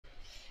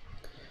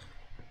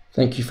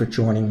Thank you for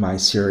joining my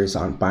series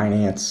on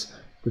Binance,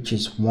 which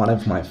is one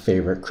of my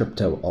favorite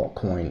crypto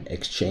altcoin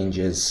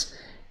exchanges.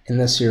 In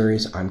this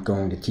series, I'm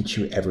going to teach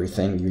you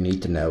everything you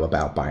need to know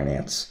about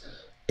Binance,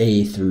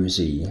 A through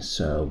Z.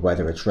 So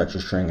whether it's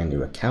registering a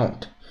new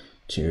account,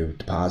 to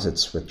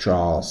deposits,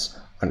 withdrawals,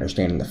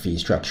 understanding the fee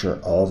structure,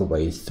 all the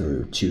way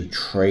through to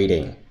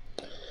trading.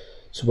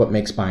 So what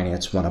makes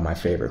Binance one of my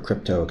favorite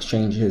crypto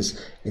exchanges?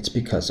 It's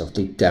because of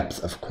the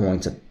depth of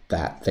coins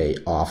that they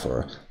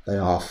offer. They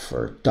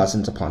offer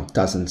dozens upon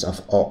dozens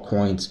of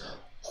altcoins,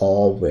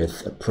 all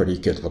with a pretty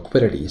good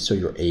liquidity. So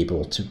you're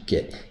able to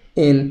get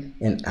in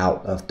and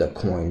out of the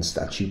coins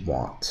that you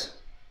want.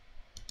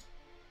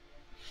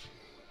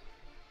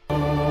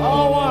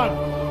 R1,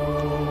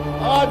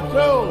 R2,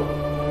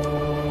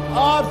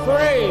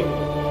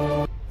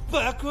 R3.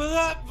 Back with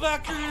that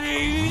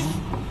buccaneers.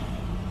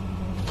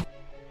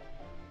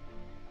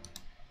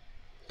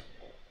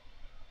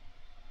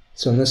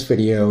 So in this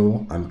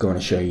video, I'm going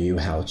to show you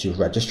how to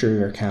register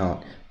your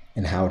account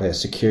and how to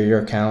secure your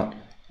account,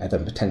 and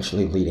then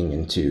potentially leading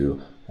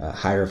into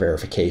higher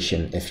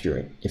verification if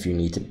you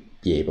need to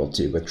be able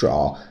to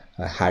withdraw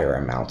higher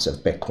amounts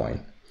of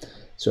Bitcoin.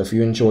 So if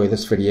you enjoy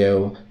this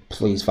video,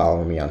 please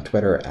follow me on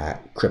Twitter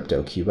at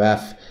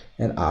CryptoQF,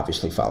 and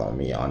obviously follow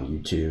me on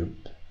YouTube.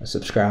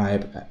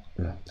 Subscribe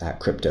at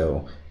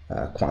Crypto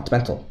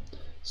Quantmental.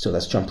 So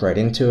let's jump right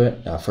into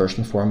it. First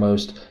and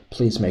foremost,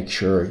 please make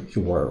sure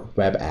your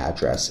web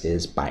address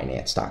is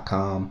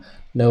Binance.com.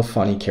 No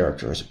funny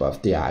characters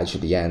above the I's or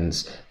the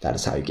N's. That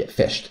is how you get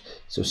phished.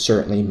 So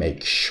certainly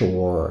make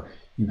sure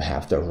you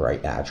have the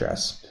right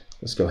address.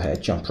 Let's go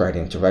ahead, jump right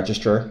into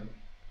register.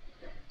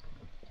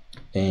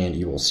 And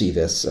you will see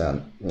this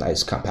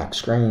nice compact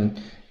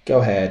screen.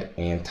 Go ahead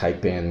and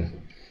type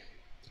in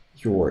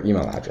your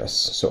email address.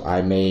 So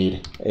I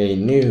made a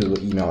new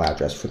email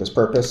address for this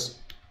purpose.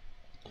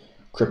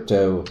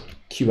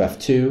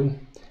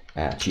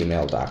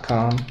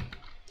 CryptoQF2@gmail.com,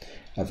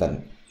 and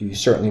then you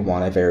certainly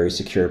want a very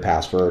secure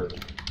password.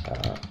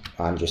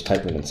 I'm just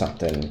typing in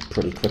something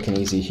pretty quick and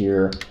easy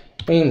here,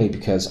 mainly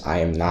because I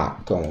am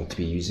not going to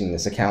be using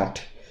this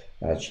account.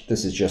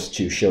 This is just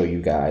to show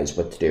you guys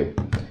what to do.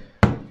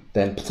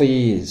 Then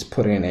please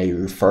put in a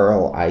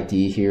referral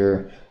ID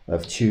here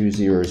of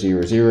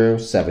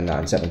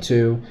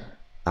 20007972.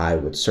 I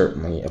would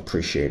certainly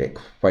appreciate it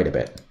quite a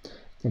bit.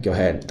 Go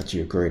ahead, let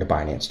you agree to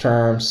Binance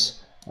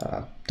terms.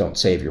 Don't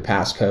save your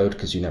passcode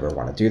because you never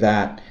want to do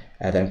that.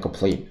 And then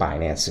complete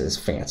Binance's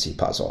fancy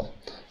puzzle.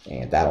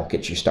 And that'll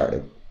get you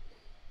started.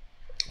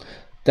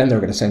 Then they're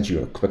going to send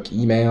you a quick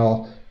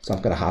email. So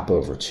I'm going to hop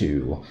over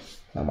to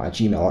my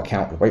Gmail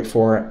account and wait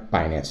for it.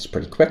 Binance is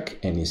pretty quick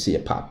and you see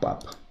it pop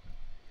up.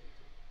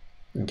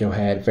 And go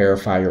ahead,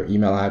 verify your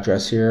email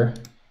address here.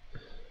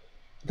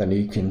 Then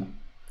you can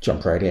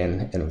jump right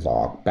in and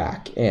log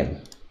back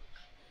in.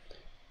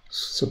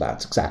 So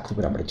that's exactly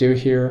what I'm going to do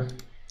here.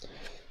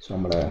 So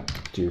I'm going to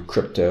do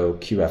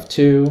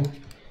CryptoQF2,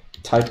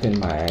 type in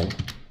my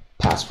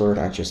password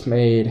I just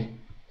made,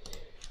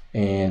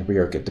 and we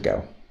are good to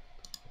go.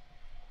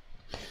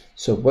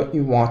 So what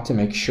you want to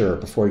make sure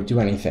before you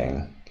do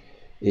anything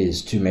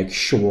is to make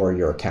sure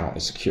your account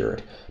is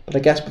secured. But I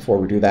guess before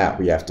we do that,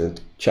 we have to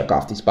check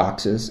off these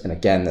boxes. And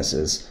again, this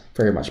is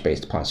very much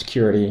based upon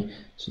security.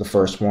 So the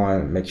first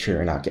one, make sure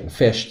you're not getting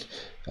phished.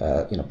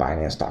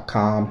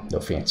 Binance.com, no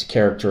fancy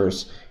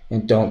characters,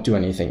 and don't do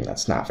anything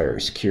that's not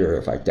very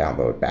secure, like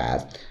download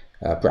bad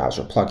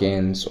browser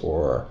plugins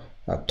or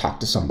talk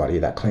to somebody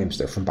that claims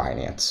they're from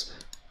Binance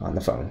on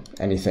the phone.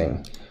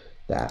 Anything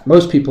that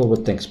most people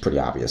would think is pretty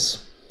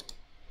obvious.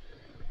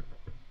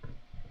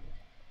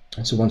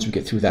 And so once we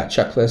get through that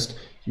checklist,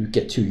 you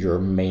get to your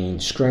main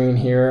screen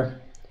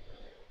here,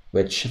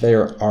 which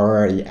they're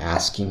already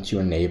asking to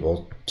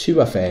enable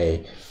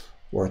 2FA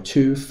or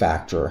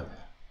two-factor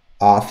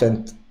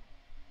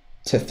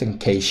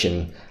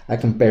authentication. I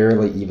can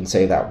barely even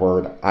say that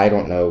word. I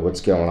don't know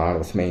what's going on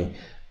with me,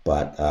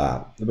 but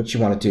what you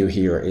want to do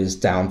here is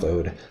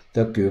download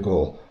the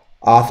Google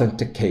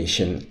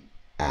Authentication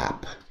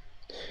App.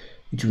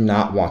 You do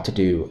not want to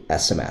do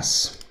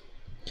SMS.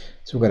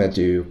 So we're going to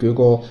do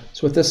Google.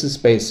 So what this is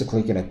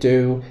basically going to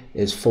do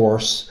is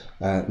force,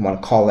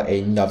 want to call it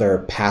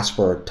another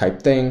password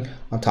type thing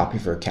on top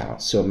of your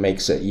account. So it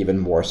makes it even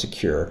more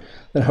secure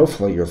than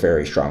hopefully your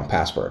very strong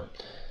password.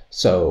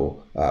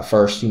 So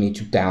first you need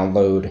to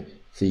download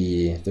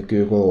the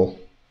Google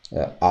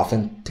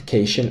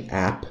Authentication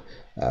App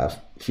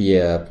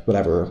via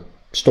whatever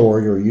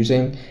store you're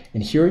using.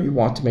 And here you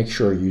want to make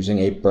sure you're using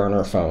a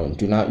burner phone.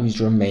 Do not use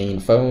your main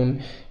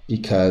phone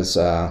because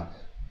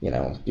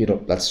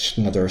that's just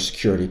another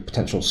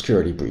potential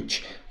security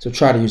breach. So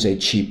try to use a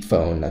cheap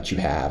phone that you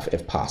have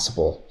if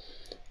possible,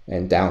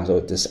 and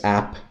download this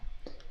app.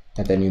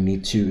 And then you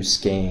need to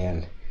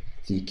scan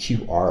the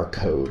QR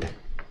code.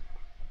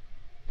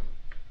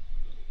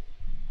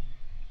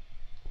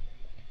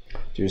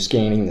 So you're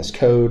scanning this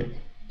code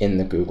in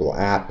the Google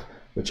app,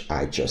 which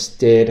I just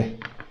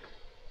did.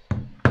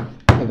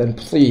 And then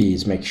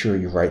please make sure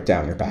you write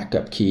down your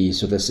backup key.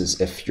 So this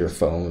is if your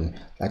phone,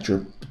 that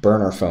your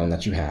burner phone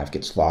that you have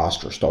gets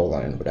lost or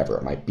stolen, whatever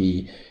it might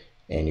be,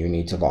 and you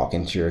need to log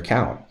into your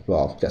account.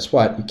 Well, guess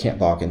what? You can't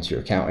log into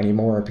your account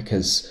anymore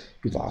because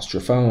you lost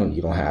your phone.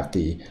 You don't have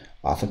the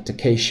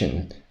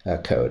authentication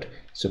code.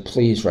 So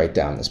please write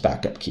down this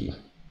backup key.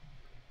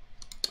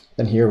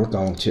 Then here we're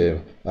going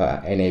to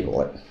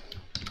enable it.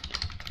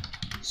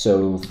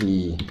 So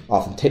the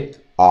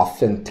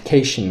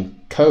authentication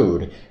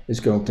code is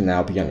going to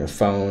now be on your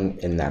phone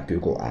in that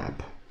Google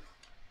app.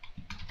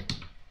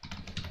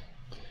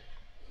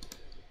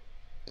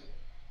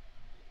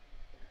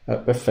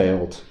 Oh, it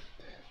failed.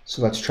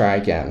 So let's try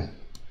again.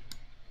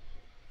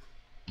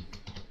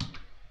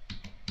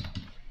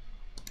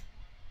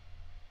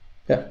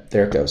 Yep,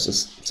 there it goes.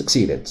 It's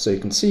succeeded. So you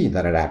can see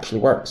that it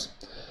actually works.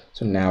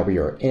 So now we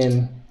are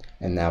in,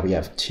 and now we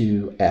have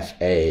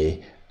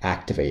 2FA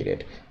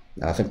activated.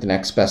 Now I think the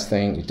next best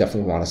thing, you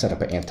definitely want to set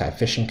up an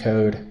anti-phishing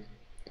code.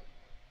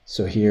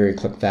 So here you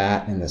click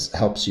that, and this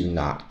helps you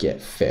not get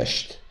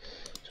phished.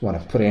 So you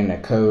want to put in a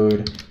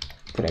code,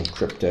 put in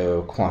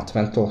crypto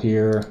quantamental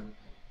here,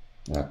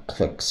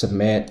 click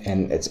submit,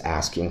 and it's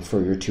asking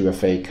for your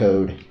 2FA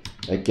code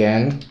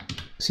again.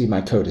 See,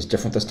 my code is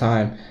different this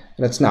time,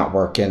 and it's not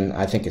working.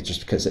 I think it's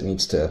just because it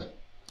needs to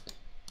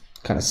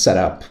kind of set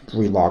up,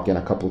 re-log in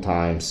a couple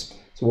times.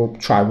 So we'll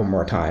try one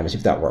more time, see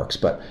if that works.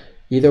 But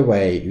either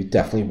way, you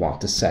definitely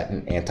want to set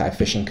an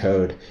anti-phishing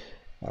code,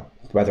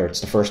 whether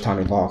it's the first time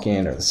you log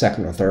in or the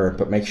second or third,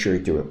 but make sure you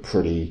do it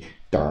pretty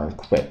darn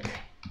quick.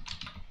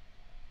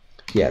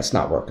 Yeah, it's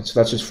not working. So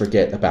let's just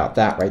forget about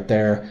that right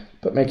there,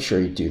 but make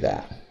sure you do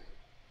that.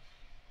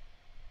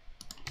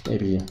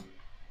 Maybe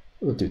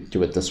we'll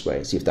do it this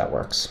way, see if that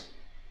works.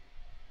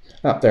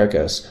 Oh, there it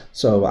goes.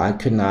 So I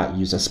could not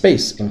use a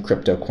space in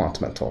crypto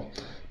quantamental.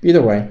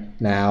 Either way,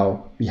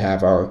 now we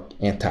have our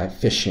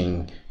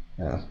anti-phishing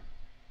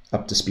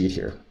up to speed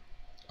here.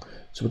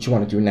 So what you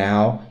want to do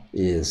now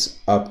is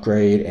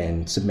upgrade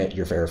and submit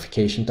your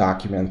verification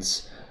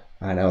documents.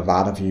 I know a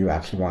lot of you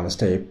actually want to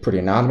stay pretty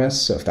anonymous,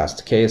 so if that's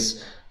the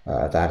case,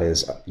 that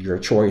is your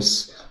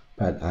choice.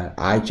 But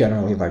I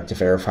generally like to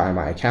verify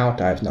my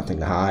account. I have nothing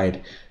to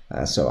hide,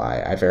 so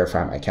I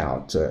verify my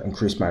account to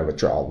increase my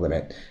withdrawal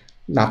limit.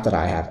 Not that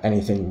I have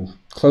anything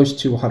close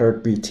to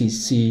 100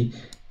 BTC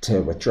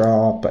to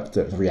withdraw, but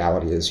the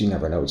reality is you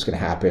never know what's going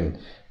to happen.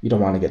 You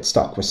don't want to get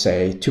stuck with,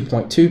 say,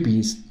 2.2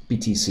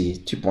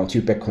 BTC,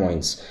 2.2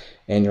 Bitcoins,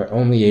 and you're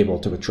only able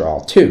to withdraw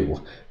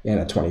 2 in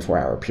a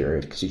 24-hour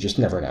period because you just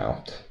never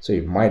know. So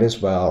you might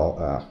as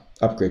well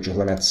upgrade your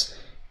limits,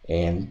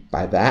 and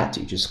by that,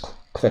 you just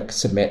click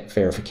Submit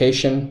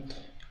Verification,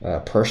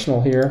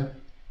 Personal here,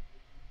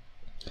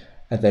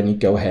 and then you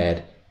go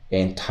ahead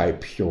and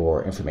type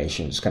your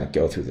information, just kind of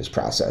go through this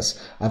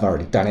process. I've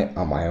already done it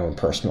on my own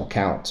personal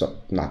account, so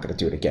I'm not going to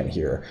do it again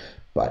here,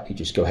 but you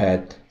just go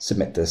ahead,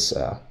 submit this,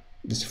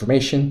 this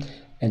information,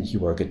 and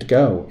you are good to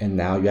go. And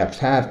now you have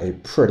to have a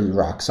pretty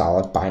rock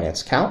solid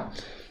Binance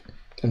account.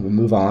 And we'll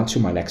move on to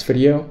my next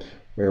video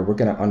where we're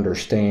going to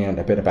understand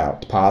a bit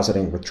about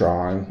depositing,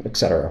 withdrawing,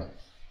 etc.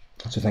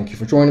 So thank you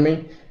for joining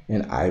me,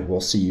 and I will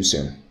see you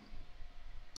soon.